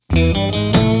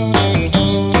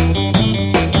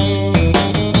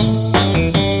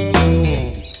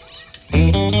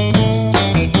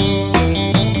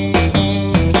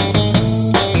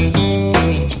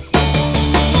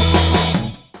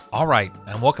All right,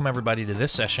 and welcome everybody to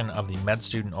this session of the Med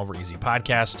Student Over Easy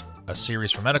podcast, a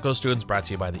series for medical students brought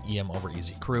to you by the EM Over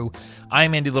Easy crew.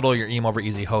 I'm Andy Little, your EM Over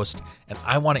Easy host, and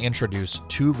I want to introduce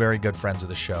two very good friends of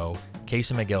the show,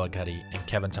 Casey McGillicuddy and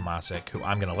Kevin Tomasic, who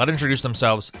I'm going to let introduce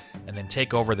themselves and then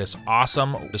take over this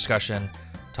awesome discussion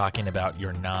talking about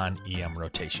your non-EM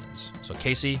rotations. So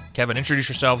Casey, Kevin, introduce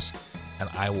yourselves, and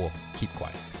I will keep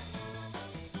quiet.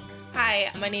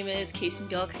 Hi, my name is Casey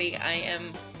McGillicuddy. I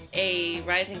am a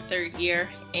rising third year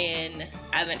in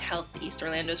Advent Health East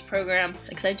Orlando's program.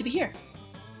 Excited to be here.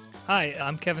 Hi,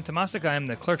 I'm Kevin Tomasic. I am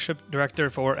the Clerkship Director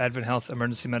for Advent Health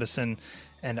Emergency Medicine,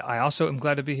 and I also am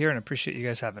glad to be here and appreciate you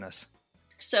guys having us.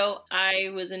 So I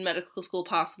was in medical school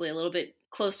possibly a little bit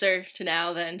closer to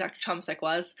now than Dr. Tomasic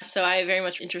was. So I very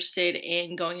much interested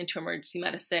in going into emergency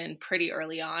medicine pretty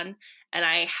early on, and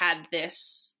I had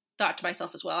this thought to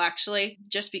myself as well, actually,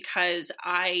 just because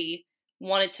I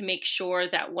wanted to make sure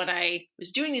that when I was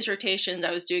doing these rotations,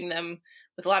 I was doing them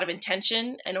with a lot of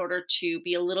intention in order to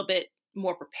be a little bit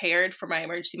more prepared for my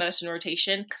emergency medicine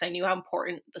rotation, because I knew how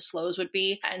important the slows would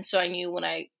be. And so I knew when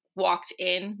I walked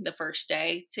in the first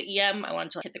day to EM, I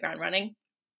wanted to hit the ground running.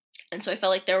 And so I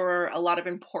felt like there were a lot of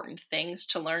important things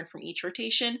to learn from each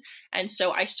rotation. And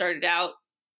so I started out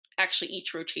actually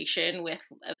each rotation with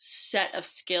a set of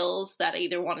skills that I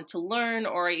either wanted to learn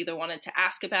or I either wanted to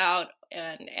ask about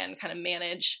and kind of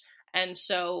manage. And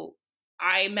so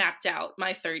I mapped out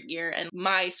my third year and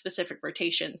my specific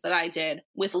rotations that I did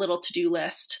with a little to-do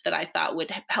list that I thought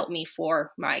would help me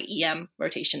for my EM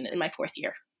rotation in my fourth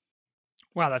year.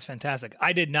 Wow, that's fantastic.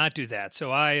 I did not do that.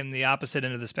 So I am the opposite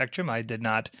end of the spectrum. I did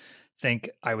not think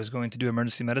I was going to do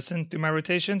emergency medicine through my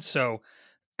rotation. So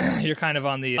you're kind of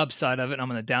on the upside of it, and I'm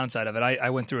on the downside of it.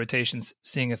 I went through rotations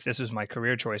seeing if this was my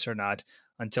career choice or not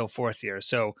until fourth year.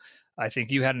 So I think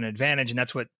you had an advantage, and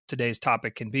that's what today's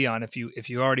topic can be on. If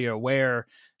you already are aware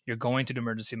you're going to do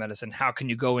emergency medicine, how can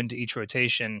you go into each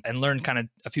rotation and learn kind of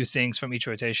a few things from each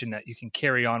rotation that you can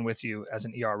carry on with you as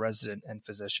an ER resident and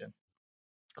physician?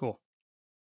 Cool.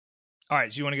 All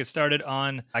right, so you want to get started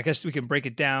on, I guess we can break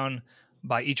it down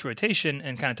by each rotation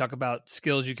and kind of talk about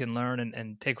skills you can learn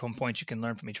and take home points you can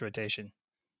learn from each rotation.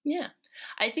 Yeah.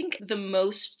 I think the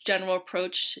most general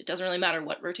approach, it doesn't really matter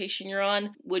what rotation you're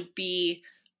on, would be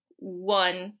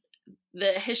one,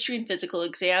 the history and physical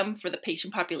exam for the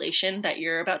patient population that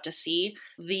you're about to see.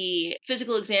 The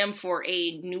physical exam for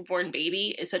a newborn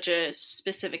baby is such a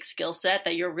specific skill set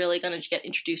that you're really going to get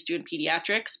introduced to in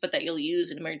pediatrics, but that you'll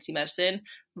use in emergency medicine,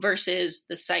 versus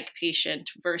the psych patient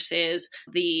versus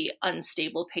the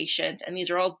unstable patient. And these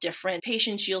are all different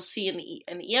patients you'll see in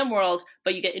the EM world,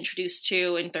 but you get introduced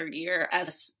to in third year as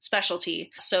a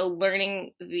specialty. So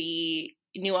learning the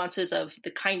nuances of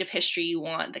the kind of history you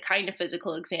want, the kind of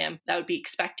physical exam that would be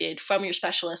expected from your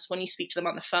specialist when you speak to them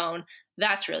on the phone,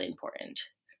 that's really important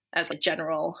as a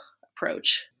general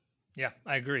approach. Yeah,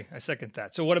 I agree. I second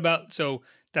that. So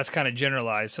that's kind of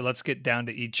generalized. So let's get down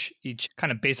to each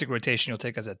kind of basic rotation you'll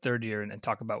take us at third year and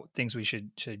talk about things we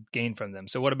should gain from them.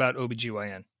 So what about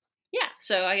OBGYN? Yeah,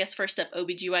 so I guess first up,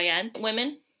 OBGYN.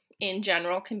 Women in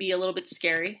general can be a little bit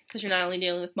scary because you're not only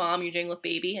dealing with mom, you're dealing with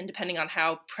baby, and depending on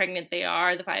how pregnant they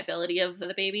are, the viability of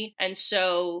the baby. And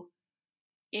so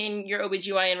in your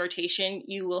OBGYN rotation,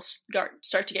 you will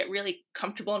start to get really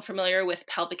comfortable and familiar with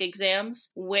pelvic exams,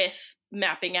 with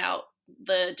mapping out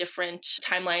the different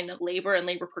timeline of labor and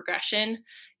labor progression.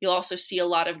 You'll also see a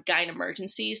lot of gyne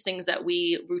emergencies, things that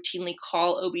we routinely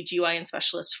call OBGYN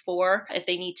specialists for if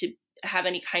they need to have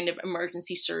any kind of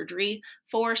emergency surgery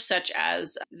for, such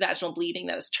as vaginal bleeding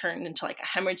that has turned into like a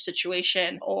hemorrhage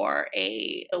situation or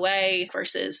a OA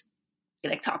versus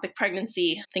an ectopic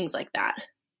pregnancy, things like that.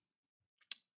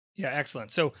 Yeah,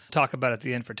 excellent. So talk about at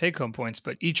the end for take-home points,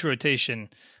 but each rotation,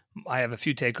 I have a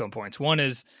few take-home points. One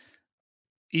is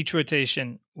each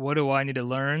rotation, what do I need to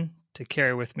learn to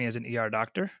carry with me as an ER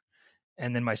doctor?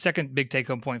 And then my second big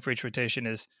take-home point for each rotation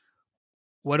is,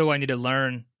 what do I need to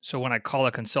learn so when I call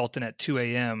a consultant at 2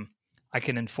 a.m., I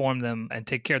can inform them and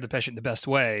take care of the patient the best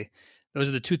way? Those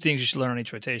are the two things you should learn on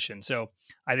each rotation. So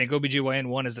I think OBGYN,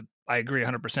 one is, I agree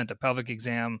 100%, the pelvic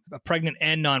exam. Pregnant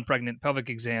and non-pregnant pelvic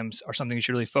exams are something you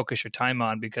should really focus your time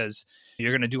on, because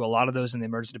you're going to do a lot of those in the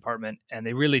emergency department, and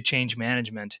they really change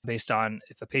management based on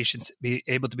if a patient's be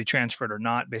able to be transferred or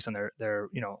not based on their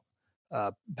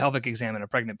pelvic exam in a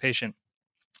pregnant patient.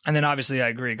 And then obviously I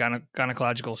agree,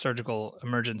 gynecological surgical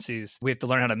emergencies, we have to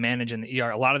learn how to manage in the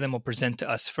ER. A lot of them will present to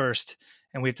us first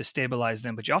and we have to stabilize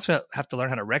them, but you also have to learn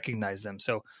how to recognize them.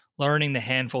 So learning the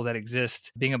handful that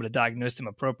exist, being able to diagnose them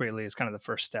appropriately is kind of the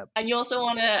first step. And you also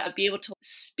want to be able to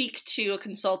speak to a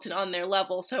consultant on their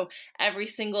level. So every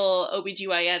single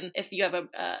OBGYN, if you have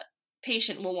a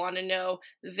patient, will want to know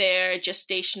their not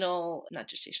gestational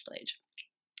age.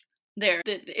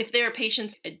 If there are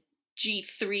patients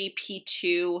G3,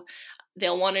 P2,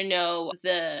 they'll want to know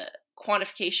the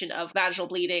quantification of vaginal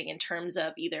bleeding in terms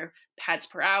of either pads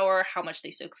per hour, how much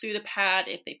they soak through the pad,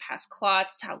 if they pass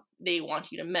clots, how they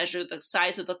want you to measure the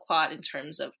size of the clot in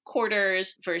terms of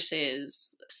quarters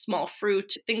versus small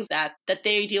fruit, things that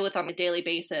they deal with on a daily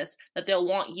basis that they'll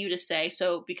want you to say.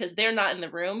 So because they're not in the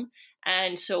room,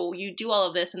 and so you do all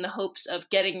of this in the hopes of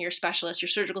getting your specialist, your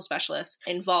surgical specialist,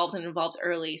 involved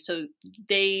early. So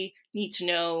they need to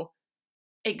know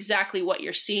exactly what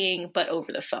you're seeing, but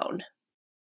over the phone.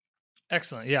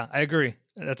 Excellent. Yeah, I agree.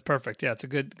 That's perfect. Yeah, it's a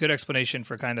good explanation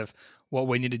for kind of what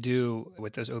we need to do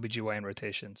with those OBGYN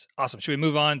rotations. Awesome. Should we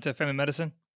move on to family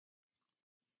medicine?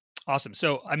 Awesome.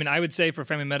 So, I mean, I would say for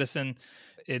family medicine,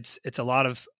 it's a lot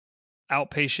of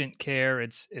outpatient care.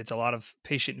 It's a lot of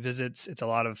patient visits. It's a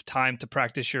lot of time to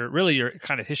practice your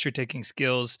kind of history taking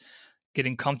skills,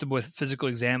 getting comfortable with physical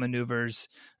exam maneuvers,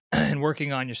 and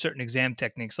working on your certain exam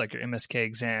techniques like your MSK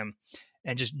exam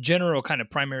and just general kind of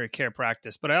primary care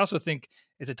practice. But I also think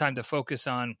it's a time to focus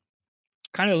on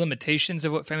kind of the limitations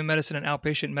of what family medicine and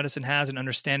outpatient medicine has, and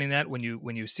understanding that when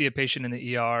you see a patient in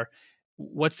the ER,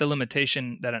 what's the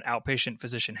limitation that an outpatient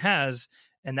physician has,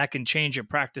 and that can change your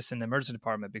practice in the emergency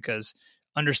department, because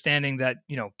understanding that,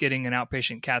 getting an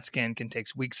outpatient CAT scan can take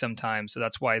weeks sometimes. So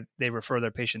that's why they refer their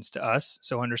patients to us.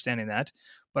 So understanding that,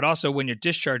 but also when you're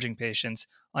discharging patients,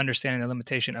 understanding the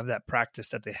limitation of that practice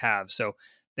that they have. So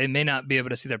they may not be able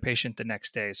to see their patient the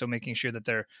next day. So making sure that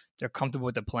they're comfortable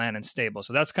with the plan and stable.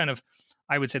 So that's kind of,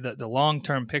 I would say, the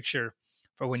long-term picture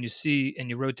for when you see and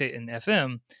you rotate in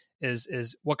FM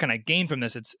is what can I gain from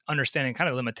this? It's understanding kind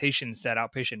of limitations that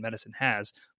outpatient medicine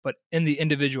has, but in the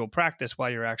individual practice while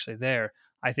you're actually there,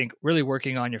 I think really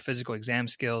working on your physical exam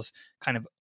skills, kind of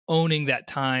owning that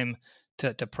time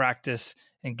to practice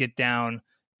and get down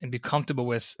and be comfortable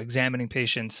with examining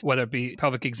patients, whether it be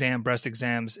pelvic exam, breast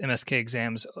exams, MSK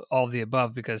exams, all of the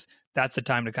above, because that's the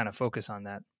time to kind of focus on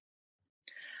that.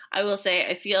 I will say,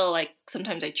 I feel like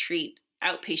sometimes I treat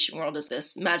outpatient world as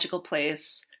this magical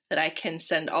place that I can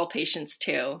send all patients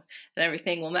to and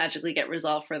everything will magically get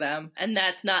resolved for them. And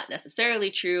that's not necessarily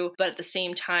true, but at the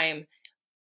same time,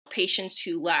 patients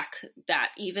who lack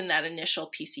even that initial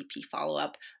PCP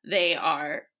follow-up, they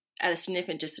are at a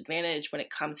significant disadvantage when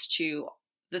it comes to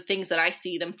the things that I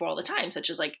see them for all the time, such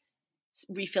as like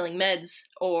refilling meds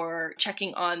or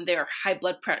checking on their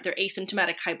their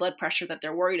asymptomatic high blood pressure that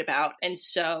they're worried about. And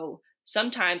so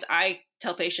sometimes I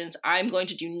tell patients, I'm going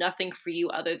to do nothing for you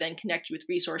other than connect you with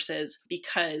resources,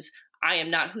 because I am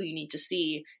not who you need to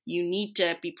see. You need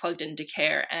to be plugged into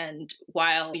care. And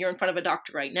while you're in front of a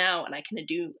doctor right now and I can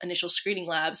do initial screening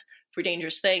labs for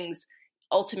dangerous things,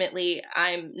 ultimately,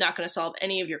 I'm not going to solve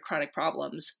any of your chronic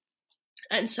problems.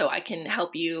 And so I can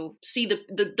help you see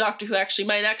the doctor who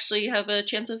might have a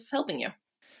chance of helping you.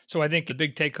 So I think the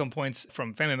big take-home points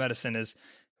from family medicine is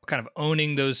kind of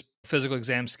owning those physical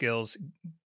exam skills,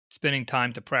 spending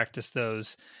time to practice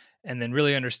those, and then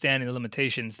really understanding the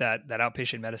limitations that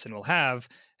outpatient medicine will have,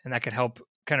 and that can help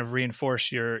kind of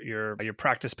reinforce your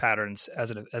practice patterns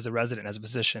as a resident, as a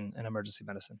physician in emergency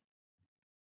medicine.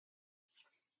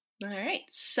 All right,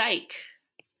 psych.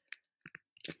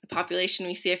 The population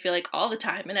we see, I feel like, all the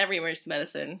time in every emergency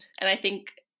medicine. And I think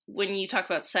when you talk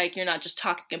about psych, you're not just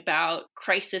talking about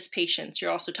crisis patients,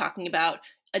 you're also talking about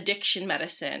addiction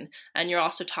medicine, and you're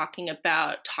also talking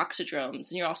about toxidromes,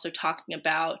 and you're also talking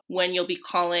about when you'll be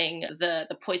calling the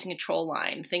poison control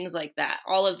line, things like that.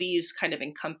 All of these kind of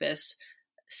encompass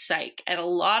psych, and a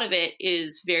lot of it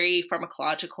is very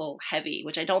pharmacological heavy,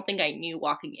 which I don't think I knew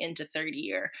walking into third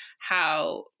year,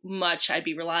 how much I'd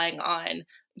be relying on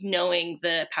knowing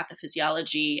the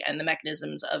pathophysiology and the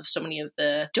mechanisms of so many of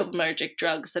the dopaminergic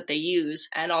drugs that they use.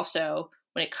 And also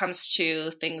when it comes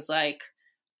to things like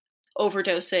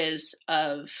overdoses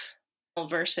of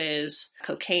versus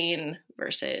cocaine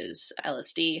versus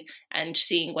LSD, and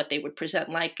seeing what they would present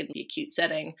like in the acute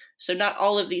setting. So not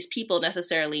all of these people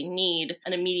necessarily need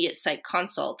an immediate psych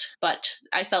consult, but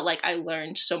I felt like I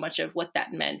learned so much of what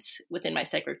that meant within my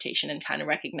psych rotation, and kind of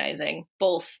recognizing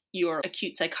both your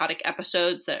acute psychotic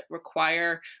episodes that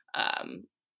require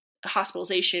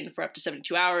hospitalization for up to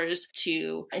 72 hours,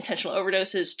 to intentional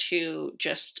overdoses, to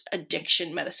just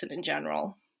addiction medicine in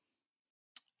general.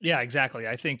 Yeah, exactly.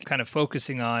 I think kind of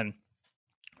focusing on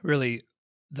really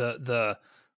the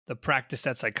practice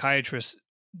that psychiatrists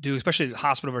do, especially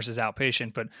hospital versus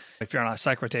outpatient. But if you're on a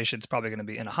psych rotation, it's probably going to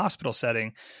be in a hospital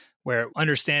setting, where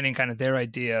understanding kind of their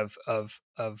idea of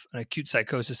an acute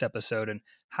psychosis episode and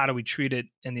how do we treat it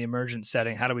in the emergent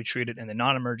setting, how do we treat it in the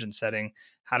non-emergent setting,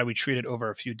 how do we treat it over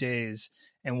a few days,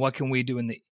 and what can we do in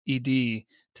the ED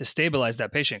to stabilize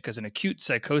that patient, because an acute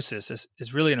psychosis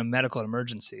is really in a medical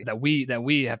emergency that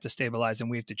we have to stabilize and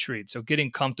we have to treat. So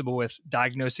getting comfortable with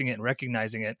diagnosing it and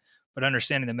recognizing it, but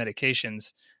understanding the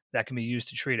medications that can be used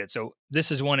to treat it. So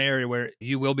this is one area where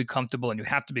you will be comfortable, and you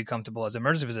have to be comfortable as an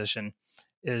emergency physician,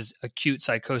 is acute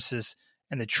psychosis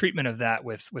and the treatment of that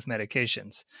with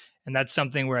medications. And that's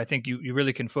something where I think you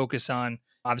really can focus on.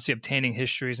 Obviously, obtaining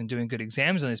histories and doing good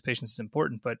exams on these patients is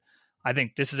important, but I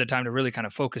think this is a time to really kind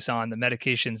of focus on the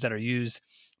medications that are used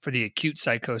for the acute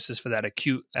psychosis, for that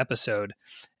acute episode,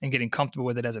 and getting comfortable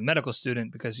with it as a medical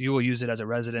student, because you will use it as a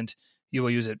resident. You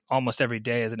will use it almost every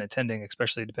day as an attending,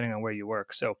 especially depending on where you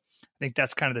work. So I think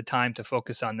that's kind of the time to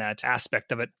focus on that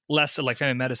aspect of it. Less like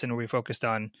family medicine, where we focused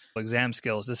on exam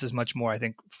skills. This is much more, I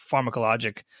think,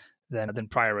 pharmacologic than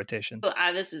prior rotation. Well,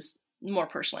 this is more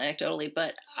personal anecdotally,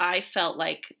 but I felt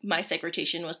like my psych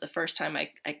rotation was the first time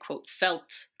I quote,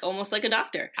 felt almost like a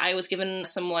doctor. I was given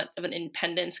somewhat of an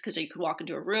independence, because you could walk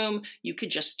into a room, you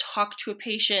could just talk to a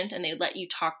patient, and they let you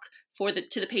talk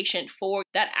to the patient for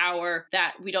that hour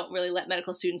that we don't really let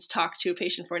medical students talk to a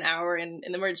patient for an hour in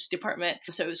the emergency department.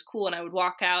 So it was cool. And I would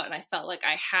walk out and I felt like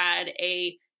I had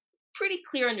a pretty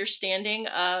clear understanding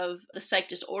of the psych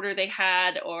disorder they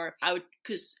had,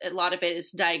 because a lot of it is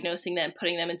diagnosing them,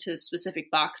 putting them into a specific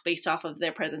box based off of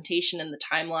their presentation and the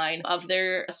timeline of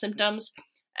their symptoms.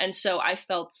 And so I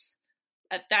felt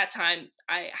at that time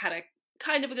I had a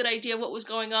kind of a good idea of what was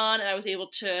going on, and I was able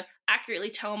to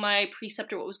accurately tell my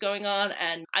preceptor what was going on,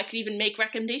 and I could even make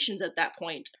recommendations at that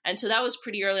point. And so that was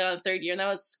pretty early on in the third year, and that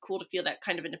was cool to feel that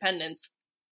kind of independence.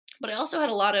 But I also had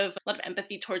a lot of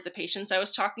empathy towards the patients I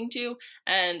was talking to,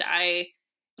 and I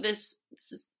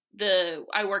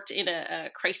worked in a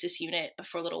crisis unit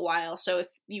for a little while. So if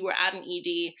you were at an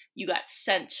ED, you got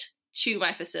sent to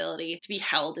my facility to be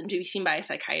held and to be seen by a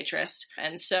psychiatrist.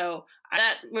 And so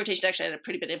that rotation actually had a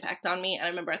pretty big impact on me. And I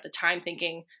remember at the time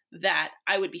thinking that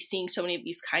I would be seeing so many of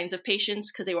these kinds of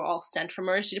patients because they were all sent from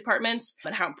emergency departments,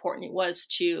 and how important it was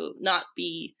to not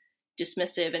be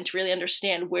dismissive and to really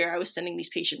understand where I was sending these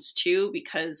patients to,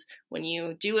 because when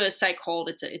you do a psych hold,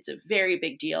 it's a very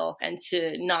big deal, and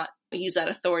to not use that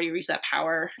authority or use that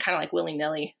power kind of like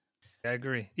willy-nilly. I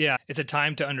agree. Yeah, it's a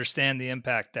time to understand the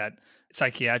impact that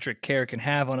psychiatric care can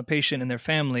have on a patient and their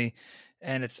family,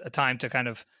 and it's a time to kind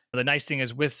of, the nice thing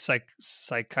is with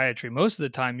psychiatry, most of the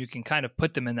time you can kind of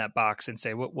put them in that box and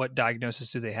say, what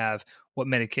diagnosis do they have? What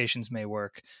medications may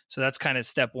work? So that's kind of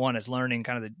step one, is learning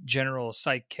kind of the general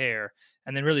psych care.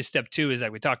 And then really step two is,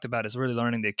 like we talked about, is really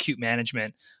learning the acute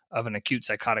management of an acute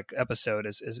psychotic episode,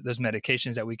 is those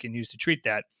medications that we can use to treat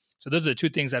that. So those are the two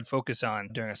things I'd focus on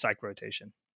during a psych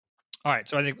rotation. All right,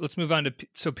 so I think let's move on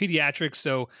to pediatrics.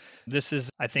 So this is,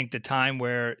 I think, the time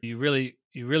where you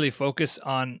really focus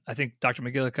on, I think Dr.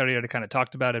 McGillicuddy already kind of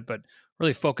talked about it, but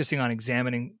really focusing on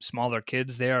examining smaller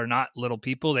kids. They are not little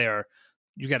people.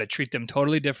 You got to treat them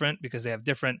totally different, because they have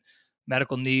different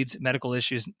medical needs, medical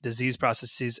issues, disease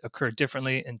processes occur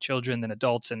differently in children than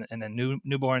adults and in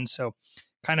newborns. So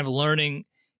kind of learning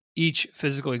each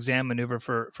physical exam maneuver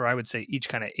for I would say each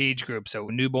kind of age group. So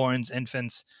newborns,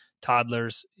 infants,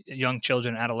 toddlers, young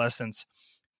children, adolescents,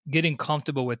 getting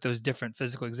comfortable with those different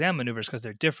physical exam maneuvers, because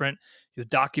they're different. You'll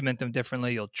document them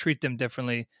differently. You'll treat them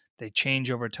differently. They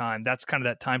change over time. That's kind of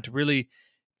that time to really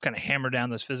kind of hammer down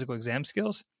those physical exam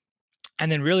skills.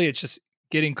 And then really it's just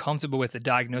getting comfortable with the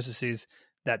diagnoses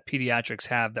that pediatrics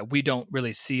have that we don't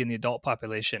really see in the adult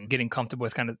population, getting comfortable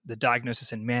with kind of the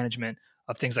diagnosis and management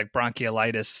of things like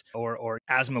bronchiolitis or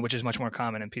asthma, which is much more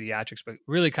common in pediatrics, but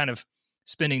really kind of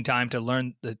spending time to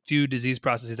learn the few disease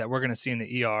processes that we're going to see in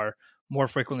the ER more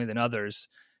frequently than others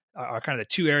are kind of the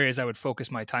two areas I would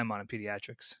focus my time on in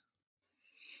pediatrics.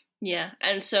 Yeah.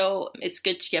 And so it's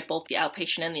good to get both the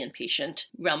outpatient and the inpatient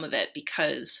realm of it,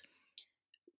 because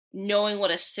knowing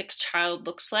what a sick child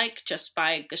looks like just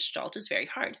by Gestalt is very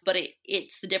hard. But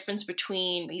it's the difference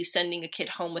between you sending a kid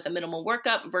home with a minimal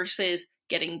workup versus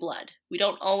getting blood. We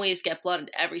don't always get blood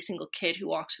into every single kid who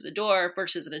walks through the door,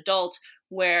 versus an adult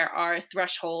where our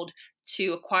threshold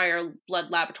to acquire blood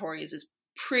laboratories is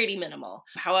pretty minimal.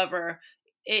 However,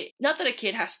 not that a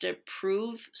kid has to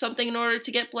prove something in order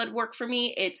to get blood work for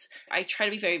me. I try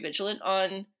to be very vigilant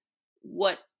on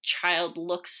what child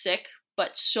looks sick,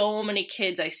 but so many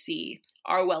kids I see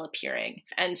are well appearing.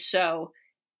 And so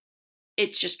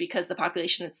It's just because the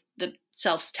population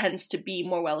itself tends to be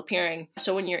more well-appearing.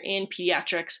 So when you're in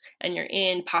pediatrics and you're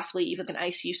in possibly even an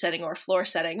ICU setting or a floor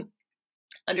setting,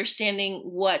 understanding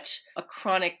what a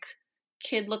chronic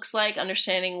kid looks like,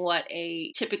 understanding what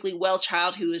a typically well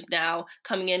child who is now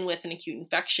coming in with an acute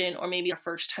infection or maybe a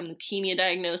first-time leukemia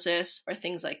diagnosis or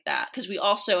things like that. Because we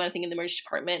also, I think in the emergency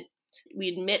department, we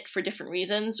admit for different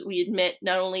reasons. We admit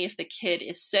not only if the kid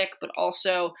is sick, but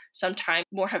also sometimes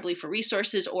more heavily for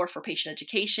resources or for patient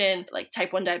education. Like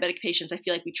type 1 diabetic patients, I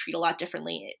feel like we treat a lot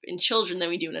differently in children than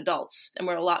we do in adults. And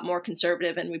we're a lot more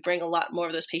conservative, and we bring a lot more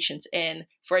of those patients in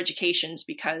for education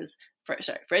because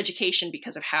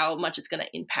of how much it's going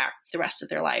to impact the rest of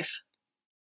their life.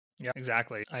 Yeah,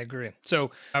 exactly. I agree.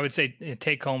 So I would say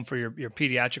take home for your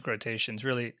pediatric rotations,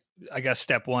 really, I guess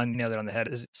step one, nailed it on the head,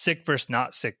 is sick versus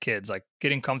not sick kids. Like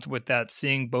getting comfortable with that,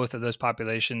 seeing both of those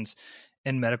populations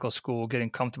in medical school, getting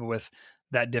comfortable with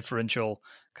that differential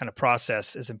kind of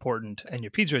process is important in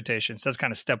your peds rotations. That's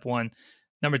kind of step one.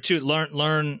 Number two,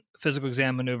 learn physical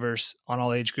exam maneuvers on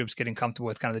all age groups, getting comfortable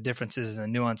with kind of the differences and the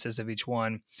nuances of each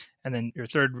one. And then your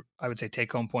third, I would say,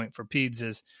 take home point for peds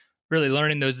is really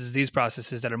learning those disease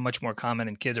processes that are much more common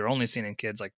in kids or only seen in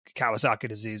kids, like Kawasaki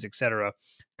disease, et cetera.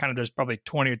 Kind of there's probably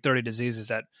 20 or 30 diseases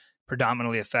that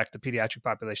predominantly affect the pediatric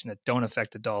population that don't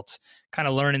affect adults. Kind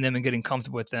of learning them and getting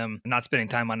comfortable with them, not spending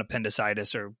time on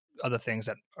appendicitis or other things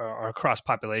that are across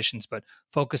populations, but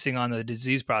focusing on the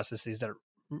disease processes that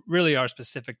really are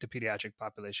specific to pediatric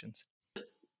populations.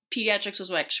 Pediatrics was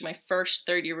actually my first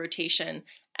third-year rotation,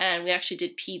 and we actually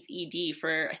did Peds ED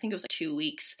for, I think it was like 2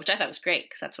 weeks, which I thought was great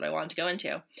because that's what I wanted to go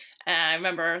into. And I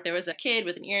remember there was a kid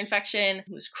with an ear infection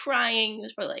who was crying. He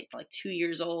was probably like 2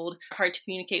 years old, hard to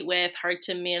communicate with, hard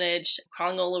to manage,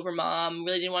 crawling all over mom,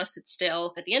 really didn't want to sit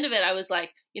still. At the end of it, I was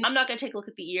like, I'm not going to take a look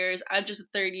at the ears. I'm just a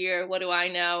third year. What do I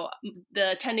know?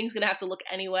 The attending's going to have to look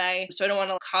anyway, so I don't want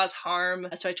to cause harm.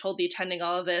 So I told the attending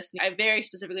all of this. I very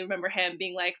specifically remember him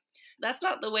being like, that's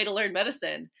not the way to learn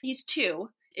medicine. He's 2.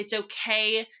 It's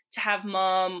okay to have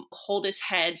mom hold his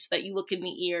head so that you look in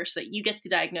the ear, so that you get the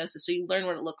diagnosis, so you learn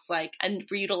what it looks like, and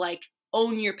for you to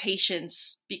own your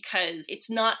patients, because it's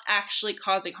not actually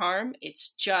causing harm.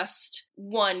 It's just,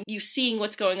 one, you seeing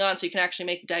what's going on so you can actually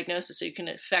make a diagnosis, so you can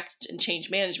affect and change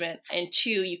management. And 2,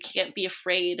 you can't be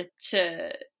afraid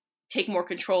to take more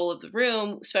control of the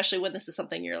room, especially when this is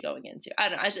something you're going into. I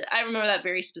don't know. I remember that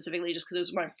very specifically just because it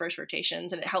was my first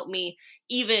rotations, and it helped me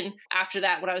even after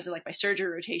that when I was in my surgery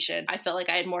rotation. I felt like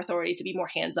I had more authority to be more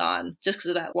hands-on just because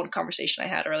of that one conversation I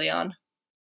had early on.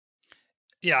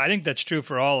 Yeah, I think that's true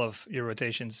for all of your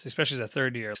rotations, especially as a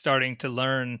third year. Starting to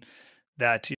learn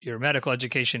that your medical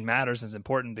education matters and is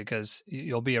important because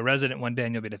you'll be a resident one day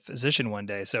and you'll be a physician one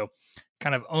day. So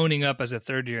kind of owning up as a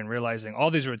third year and realizing all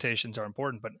these rotations are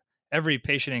important, but every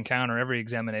patient encounter, every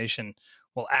examination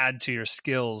will add to your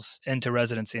skills into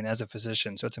residency and as a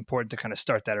physician. So it's important to kind of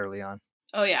start that early on.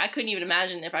 Oh yeah, I couldn't even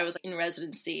imagine if I was in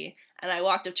residency and I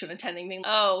walked up to an attending being,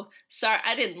 oh, sorry,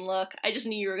 I didn't look. I just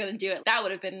knew you were going to do it.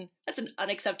 That's an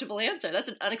unacceptable answer. That's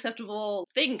an unacceptable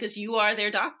thing because you are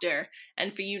their doctor.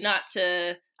 And for you not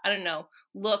to, I don't know,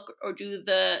 look or do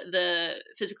the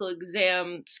physical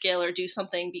exam scale or do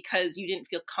something because you didn't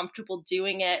feel comfortable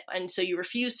doing it and so you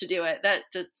refuse to do it,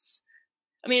 that's,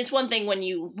 I mean, it's one thing when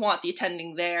you want the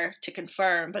attending there to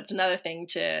confirm, but it's another thing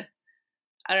to,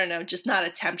 I don't know, just not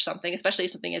attempt something, especially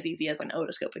something as easy as an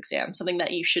otoscope exam, something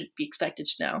that you should be expected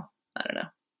to know. I don't know.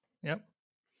 Yep.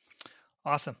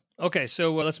 Awesome. Okay,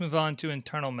 so let's move on to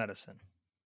internal medicine.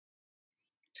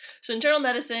 So internal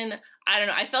medicine, I don't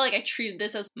know, I felt like I treated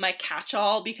this as my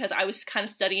catch-all because I was kind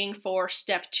of studying for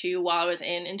step 2 while I was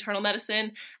in internal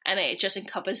medicine, and it just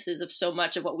encompasses of so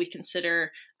much of what we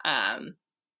consider,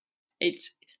 it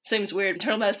seems weird.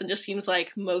 Internal medicine just seems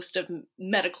like most of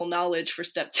medical knowledge for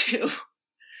step 2.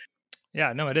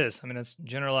 Yeah, no, it is. I mean, it's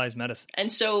generalized medicine.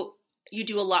 And so you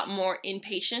do a lot more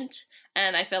inpatient,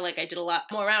 and I felt like I did a lot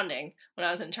more rounding when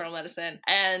I was in internal medicine.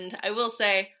 And I will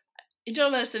say,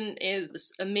 internal medicine is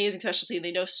this amazing specialty.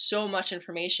 They know so much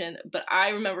information, but I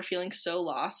remember feeling so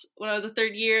lost when I was a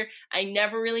third year. I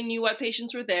never really knew why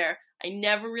patients were there. I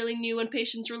never really knew when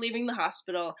patients were leaving the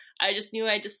hospital. I just knew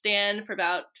I had to stand for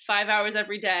about 5 hours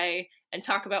every day and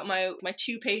talk about my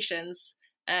 2 patients.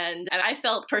 And I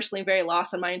felt personally very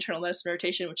lost on my internal medicine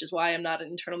rotation, which is why I'm not an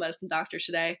internal medicine doctor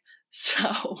today.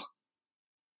 So.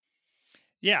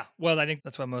 Yeah, well, I think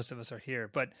that's why most of us are here.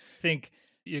 But I think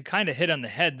you kind of hit on the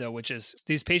head, though, which is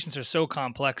these patients are so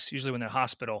complex, usually when they're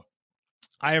hospital.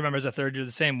 I remember as a third year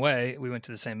the same way. We went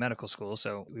to the same medical school,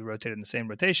 so we rotated in the same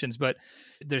rotations, but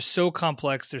they're so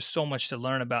complex. There's so much to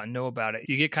learn about and know about it.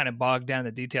 You get kind of bogged down in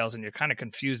the details and you're kind of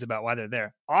confused about why they're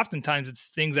there. Oftentimes it's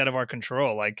things out of our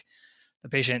control, like the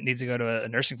patient needs to go to a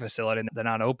nursing facility and they're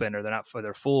not open, or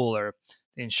they're full, or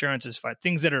the insurance is fine.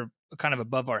 Things that are kind of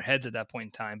above our heads at that point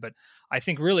in time. But I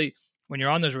think really when you're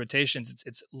on those rotations,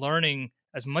 it's learning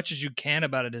as much as you can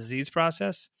about a disease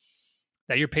process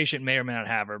that your patient may or may not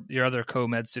have, or your other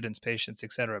co-med students, patients,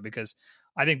 et cetera. Because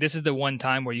I think this is the one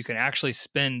time where you can actually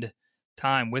spend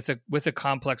time with a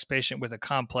complex patient with a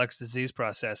complex disease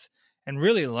process and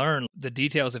really learn the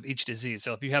details of each disease.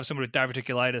 So if you have somebody with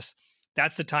diverticulitis,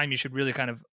 that's the time you should really kind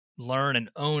of learn and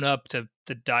own up to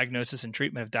the diagnosis and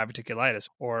treatment of diverticulitis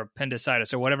or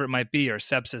appendicitis or whatever it might be, or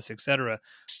sepsis, et cetera.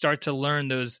 Start to learn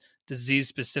those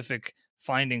disease-specific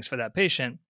findings for that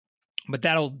patient. But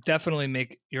that'll definitely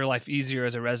make your life easier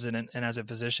as a resident and as a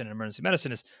physician in emergency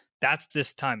medicine. It's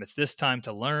this time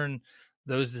to learn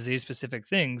those disease-specific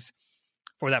things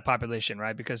for that population,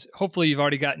 right? Because hopefully you've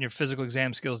already gotten your physical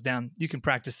exam skills down. You can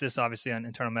practice this obviously on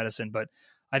internal medicine, but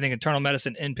I think internal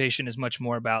medicine inpatient is much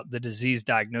more about the disease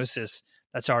diagnosis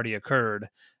that's already occurred,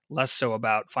 less so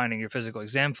about finding your physical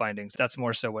exam findings. That's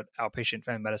more so what outpatient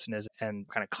family medicine is and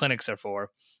kind of clinics are for.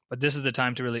 But this is the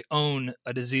time to really own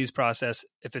a disease process.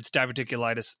 If it's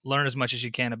diverticulitis, learn as much as you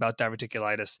can about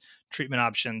diverticulitis, treatment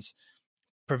options,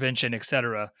 prevention, et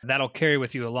cetera. That'll carry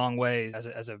with you a long way as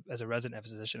a resident and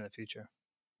physician in the future.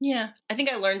 Yeah, I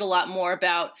think I learned a lot more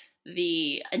about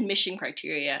the admission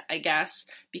criteria, I guess,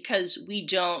 because we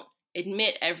don't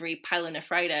admit every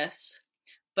pyelonephritis.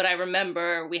 But I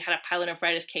remember we had a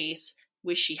pyelonephritis case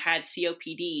where she had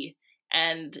COPD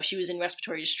and she was in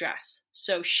respiratory distress.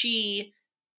 So she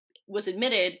was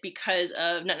admitted because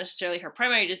of not necessarily her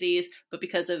primary disease, but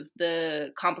because of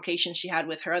the complications she had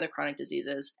with her other chronic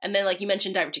diseases. And then, like you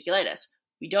mentioned, diverticulitis.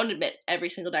 We don't admit every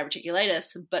single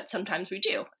diverticulitis, but sometimes we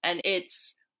do. And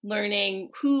it's learning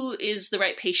who is the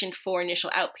right patient for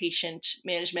initial outpatient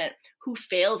management, who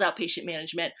fails outpatient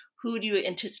management, who do you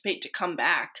anticipate to come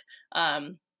back. I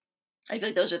feel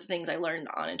like those are the things I learned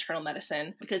on internal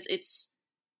medicine, because it's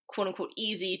quote unquote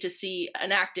easy to see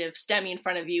an active STEMI in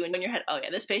front of you and in your head, oh yeah,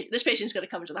 this patient's going to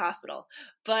come to the hospital.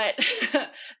 But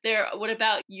what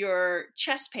about your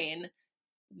chest pain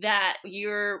that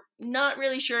you're not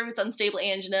really sure if it's unstable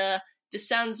angina? This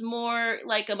sounds more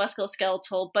like a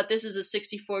musculoskeletal, but this is a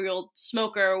 64-year-old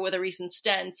smoker with a recent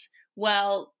stent.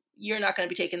 Well, you're not going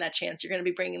to be taking that chance. You're going to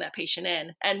be bringing that patient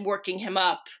in and working him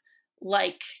up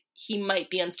like he might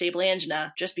be unstable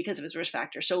angina just because of his risk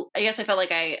factor. So I guess I felt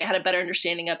like I had a better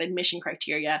understanding of admission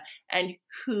criteria and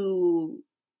who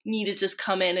needed to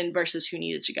come in and versus who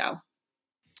needed to go.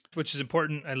 Which is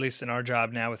important, at least in our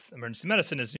job now with emergency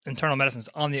medicine, is internal medicine is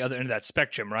on the other end of that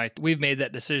spectrum, right? We've made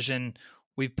that decision.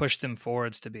 We've pushed them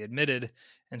forwards to be admitted.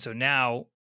 And so now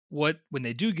when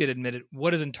they do get admitted,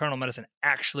 what does internal medicine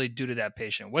actually do to that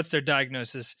patient? What's their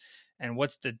diagnosis and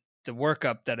what's the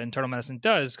workup that internal medicine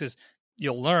does? Because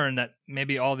you'll learn that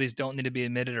maybe all these don't need to be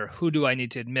admitted, or who do I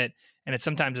need to admit? And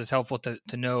it's helpful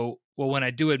to know, well, when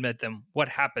I do admit them, what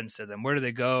happens to them? Where do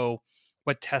they go?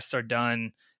 What tests are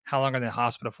done? How long are they in the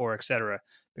hospital for, et cetera?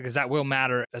 Because that will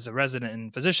matter as a resident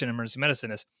and physician in emergency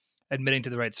medicine, is admitting to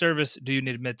the right service. Do you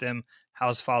need to admit them?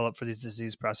 How's follow-up for these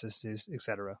disease processes, et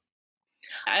cetera?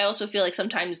 I also feel like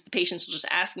sometimes the patients will just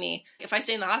ask me, if I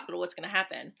stay in the hospital, what's going to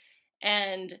happen?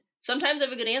 And sometimes I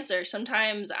have a good answer.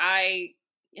 Sometimes I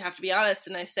have to be honest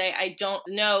and I say, I don't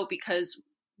know, because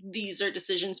these are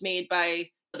decisions made by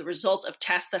the results of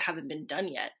tests that haven't been done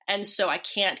yet. And so I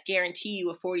can't guarantee you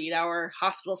a 48-hour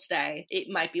hospital stay. It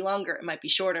might be longer, it might be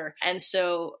shorter. And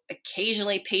so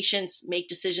occasionally patients make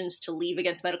decisions to leave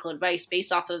against medical advice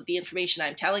based off of the information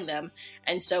I'm telling them.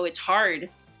 And so it's hard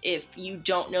if you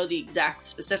don't know the exact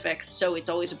specifics. So it's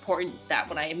always important that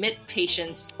when I admit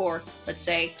patients for, let's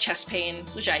say, chest pain,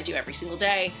 which I do every single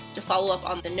day, to follow up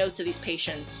on the notes of these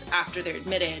patients after they're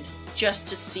admitted, just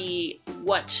to see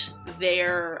what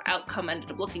their outcome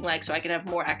ended up looking like, so I can have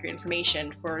more accurate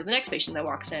information for the next patient that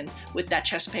walks in with that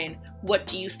chest pain. What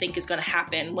do you think is going to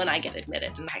happen when I get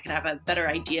admitted? And I can have a better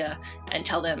idea and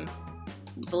tell them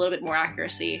with a little bit more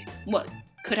accuracy what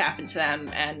could happen to them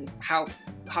and how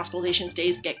hospitalization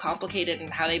stays get complicated and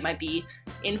how they might be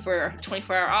in for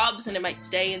 24-hour obs and it might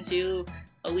stay into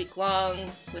a week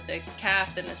long with a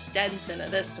cath and a stent and a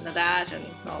this and a that and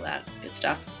all that good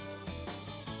stuff.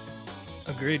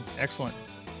 Agreed. Excellent.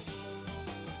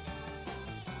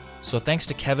 So thanks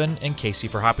to Kevin and Casey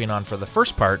for hopping on for the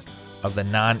first part of the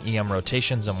non-EM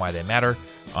rotations and why they matter.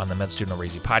 on the Med Student Over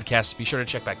Easy podcast. Be sure to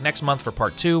check back next month for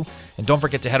part 2. And don't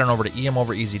forget to head on over to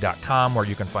emovereasy.com where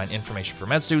you can find information for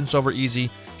med students over easy,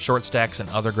 short stacks, and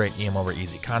other great EM Over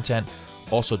Easy content.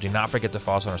 Also, do not forget to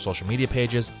follow us on our social media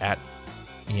pages at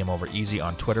EM Over Easy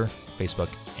on Twitter, Facebook,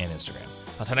 and Instagram.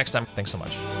 Until next time, thanks so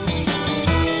much.